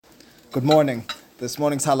Good morning. This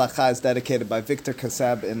morning's halakha is dedicated by Victor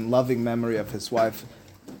Kasab in loving memory of his wife,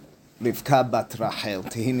 Rivka bat Rachel.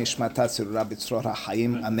 Tehi nishmata tzurura b'tzror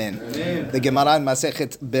ha'chaim. Amen. The Gemara in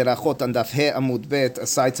Masechet Berachot on Daf He Amud Bet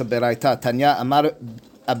cites a beraita. Tanya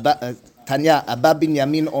Abba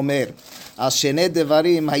Binyamin Omer, Al Shene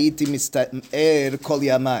Devarim Hayiti Mistaer Kol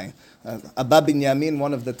Yamai. Abba Binyamin,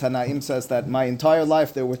 one of the Tanaim, says that my entire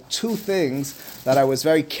life there were two things that I was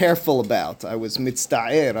very careful about. I was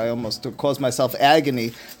mitzta'er, I almost caused myself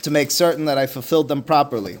agony to make certain that I fulfilled them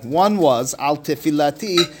properly. One was, al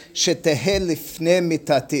tefilati shetehe lifnei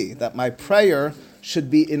mitati, that my prayer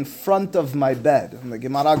should be in front of my bed. And the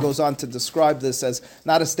Gemara goes on to describe this as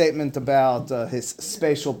not a statement about his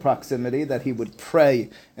spatial proximity, that he would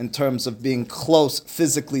pray in terms of being close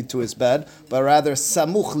physically to his bed, but rather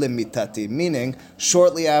samuch lemitati, meaning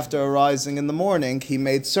shortly after arising in the morning, he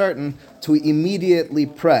made certain to immediately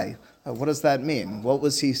pray. What does that mean? What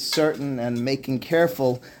was he certain and making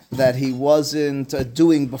careful that he wasn't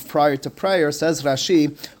doing prior to prayer? Says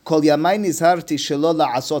Rashi, Kol yamai nizharti shelo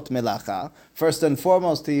la'asot melacha. First and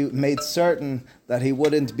foremost, he made certain that he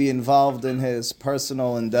wouldn't be involved in his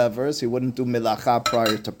personal endeavors. He wouldn't do melacha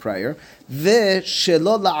prior to prayer. Ve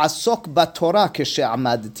shelo la'asok baTorah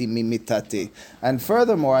keshe'amadti mimitati. And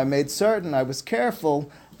furthermore, I made certain, I was careful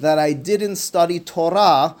that I didn't study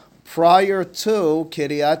Torah prior to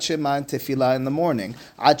Kiryat Shema and Tefilah in the morning.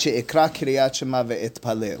 Ad she'ikra Kiryat Shema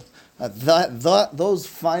ve'etpalel. Those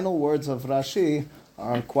final words of Rashi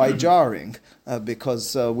are quite jarring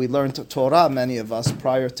because we learned Torah, many of us,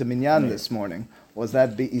 prior to Minyan this morning. Was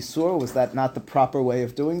that Be'isur? Was that not the proper way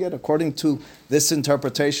of doing it? According to this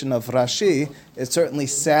interpretation of Rashi, it certainly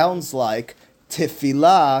sounds like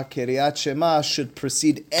Tefilah, Kiryat Shema, should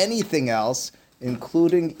precede anything else,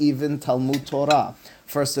 including even Talmud Torah.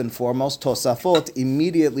 First and foremost, Tosafot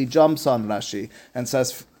immediately jumps on Rashi and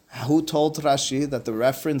says, who told Rashi that the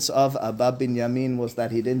reference of Abba Binyamin was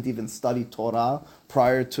that he didn't even study Torah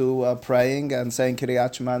prior to praying and saying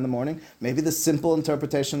Kiryat Shema in the morning? Maybe the simple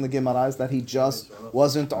interpretation of the Gemara is that he just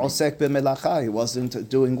wasn't osek b'melacha, he wasn't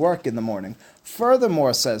doing work in the morning.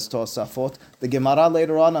 Furthermore, says Tosafot, the Gemara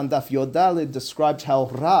later on Daf Yodalid describes how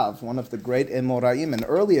Rav, one of the great Emoraim, an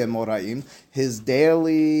early Emoraim, his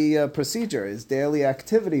daily procedure, his daily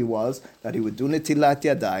activity was that he would do Netilat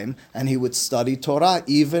Yadayim and he would study Torah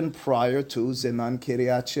even prior to Zeman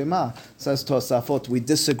Kiryat Shema. Says Tosafot, we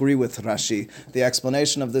disagree with Rashi. The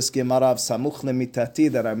explanation of this Gemara of Samuch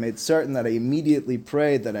Lemitati, that I made certain that I immediately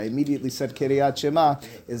prayed, that I immediately said Kiryat Shema,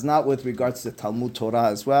 is not with regards to Talmud Torah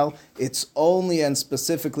as well. It's only and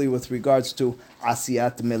specifically with regards to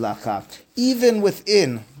Asiyat Melacha. Even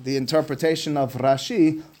within the interpretation of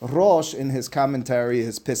Rashi, Rosh, in his commentary,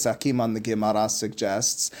 his Pesakim on the Gemara,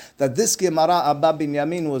 suggests that this Gemara, Abba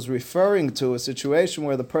Binyamin, was referring to a situation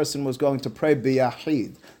where the person was going to pray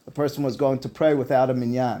biyahid. The person was going to pray without a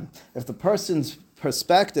minyan. If the person's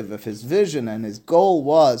perspective, if his vision and his goal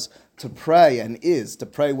was to pray and is to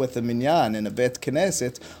pray with a minyan in a Bet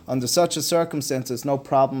Knesset, under such a circumstance, there's no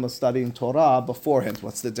problem of studying Torah beforehand.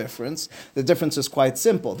 What's the difference? The difference is quite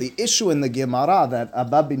simple. The issue in the Gemara that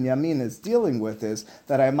Abba Binyamin is dealing with is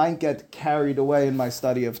that I might get carried away in my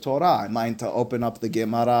study of Torah. I might to open up the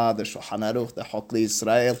Gemara, the Shulchan Aruch, the Chokli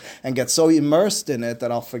Israel, and get so immersed in it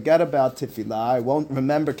that I'll forget about Tefilah, I won't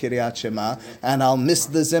remember Kiryat Shema, and I'll miss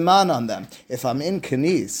the Zeman on them. If I'm in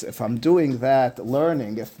Knis, if I'm doing that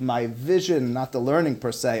learning, if my vision, not the learning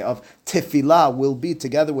per se, of Tefilah will be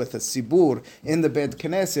together with a Sibur in the Bet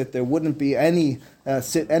Knesset, there wouldn't be any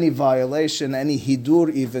violation, any hidur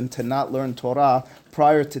even, to not learn Torah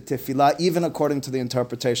prior to Tefilah, even according to the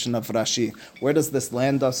interpretation of Rashi. Where does this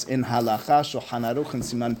land us in Halacha? Shulchan Aruch in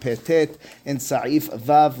Siman Petet in Sa'if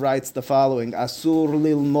Vav writes the following: Asur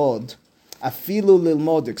lilmod. Afilu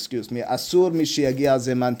lilmod, asur mishiyagia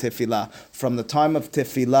zeman tefilah. From the time of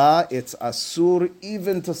tefilah, it's asur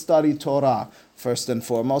even to study Torah. First and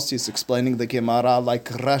foremost, he's explaining the Gemara like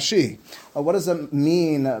Rashi. What does it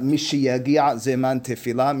mean, mishiyagia zeman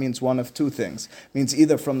tefilah? Means one of two things. Means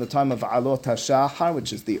either from the time of alot hashachar,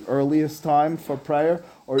 which is the earliest time for prayer,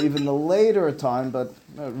 or even the later time, but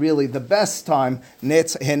really the best time,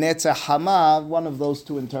 Henetze Hama, one of those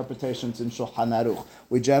two interpretations in Shulchan Aruch.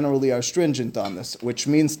 We generally are stringent on this, which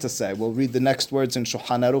means to say, we'll read the next words in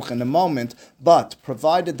Shulchan Aruch in a moment, but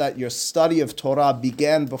provided that your study of Torah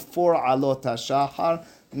began before Alot HaShachar,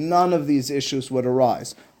 none of these issues would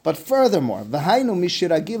arise. But furthermore, v'hainu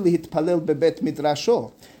mishiragil hitpalel bebet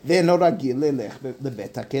midrasho ve'eno ragil lelech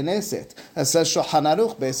bebet haKnesset. As says Shulchan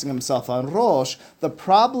Aruch, basing himself on Rosh, the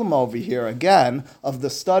problem over here again of the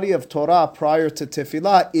study of Torah prior to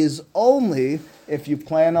Tefilah is only if you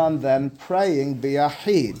plan on then praying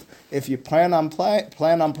biyahid. If you plan on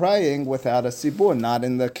praying without a sibur, not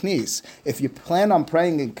in the knis. If you plan on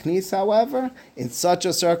praying in knis, however, in such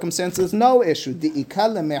a circumstance, there's no issue.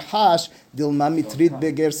 Di'ikal lemehash dilma mitrit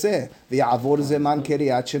begerseh v'ya'avor zeman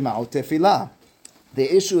keriyat shema'u tefilah.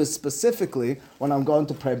 The issue is specifically when I'm going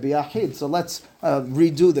to pray biyahid. So let's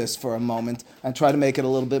redo this for a moment and try to make it a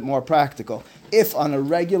little bit more practical. If on a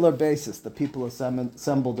regular basis the people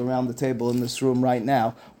assembled around the table in this room right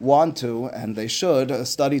now want to, and they should,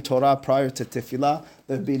 study Torah prior to Tefilah,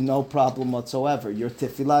 there'd be no problem whatsoever. Your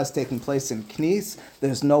Tefilah is taking place in Knis.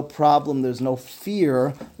 There's no problem, there's no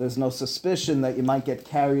fear, there's no suspicion that you might get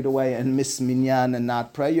carried away and miss minyan and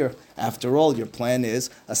not pray. After all, your plan is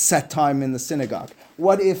a set time in the synagogue.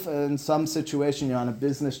 What if in some situation you're on a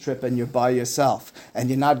business trip and you're by yourself and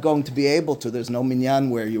you're not going to be able to, there's no minyan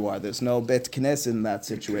where you are, there's no bet knes in that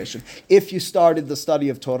situation. If you started the study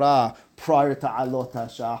of Torah prior to Alot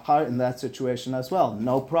HaShachar, in that situation as well,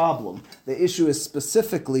 no problem. The issue is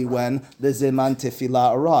specifically when the Zeman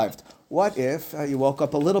Tefilah arrived. What if you woke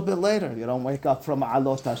up a little bit later? You don't wake up from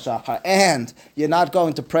Alot HaShachar, and you're not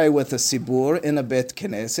going to pray with a sibur in a Bet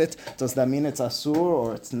Knesset. Does that mean it's asur,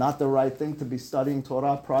 or it's not the right thing to be studying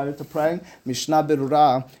Torah prior to praying? Mishnah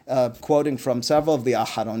Berurah, quoting from several of the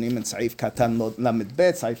Aharonim in Saif Katan Lamed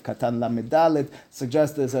Bet, Saif Katan Lamed Daled,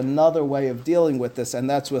 suggests there's another way of dealing with this, and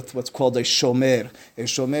that's with what's called a shomer. A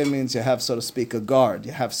shomer means you have, so to speak, a guard.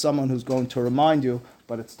 You have someone who's going to remind you,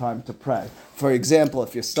 but it's time to pray. For example,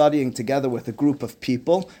 if you're studying together with a group of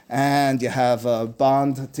people and you have a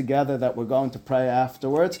bond together that we're going to pray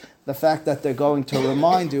afterwards, the fact that they're going to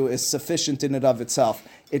remind you is sufficient in and of itself.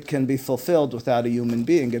 It can be fulfilled without a human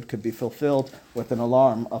being. It could be fulfilled with an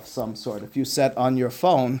alarm of some sort. If you set on your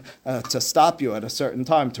phone to stop you at a certain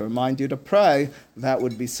time, to remind you to pray, that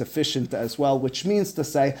would be sufficient as well, which means to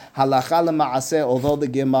say, halacha lema'aseh, although the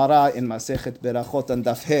Gemara in Masechet Berachot and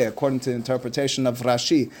Daf He, according to the interpretation of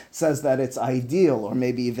Rashi, says that it's ideal or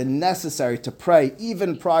maybe even necessary to pray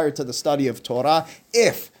even prior to the study of Torah,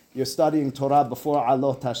 if you're studying Torah before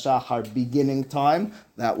Alot HaShachar beginning time,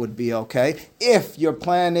 that would be okay. If your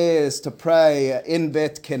plan is to pray in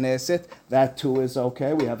Bet Knesset, that too is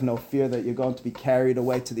okay. We have no fear that you're going to be carried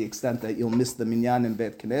away to the extent that you'll miss the minyan in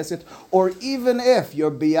Bet Knesset. Or even if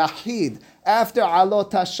you're biyahid, after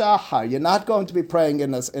Alot HaShachar, you're not going to be praying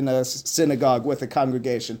in a synagogue with a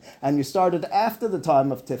congregation, and you started after the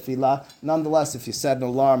time of Tefilah. Nonetheless, if you set an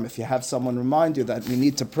alarm, if you have someone remind you that you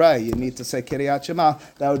need to pray, you need to say Kiryat Shema,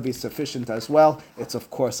 that would be sufficient as well. It's of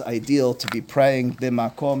course ideal to be praying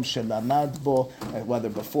b'makom shelamad bo, whether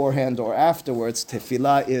beforehand or afterwards.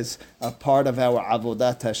 Tefilah is a part of our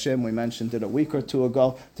avodat Hashem. We mentioned it a week or two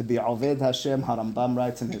ago. To be Oved Hashem, Harambam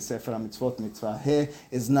writes in his Sefer HaMitzvot Mitzvah He,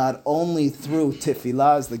 is not only through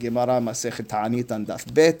Tefilah, as the Gemara Masechet Ta'anit and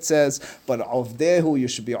Daf Bet says, but Ovdehu, you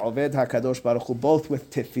should be Oved HaKadosh Baruch Hu, both with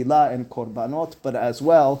Tefilah and Korbanot, but as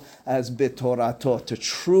well as B'Torato. To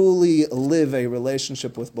truly live a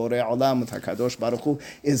relationship with Borei Olam, with HaKadosh Baruch Hu,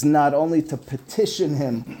 is not only to petition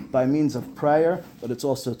Him by means of prayer, but it's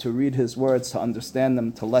also to read His words, to understand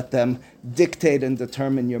them, to let them dictate and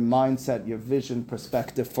determine your mindset, your vision,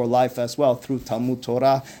 perspective for life as well. Through Talmud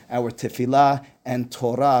Torah, our Tefilah and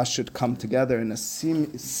Torah should come together in a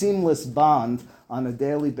seamless bond on a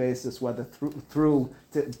daily basis, whether through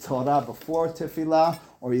Torah before Tefilah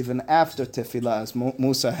or even after Tefilah, as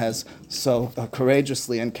Musa has so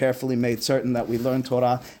courageously and carefully made certain that we learn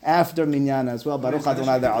Torah after Minyan as well. Baruch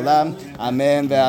Adonai Le'olam. Amen.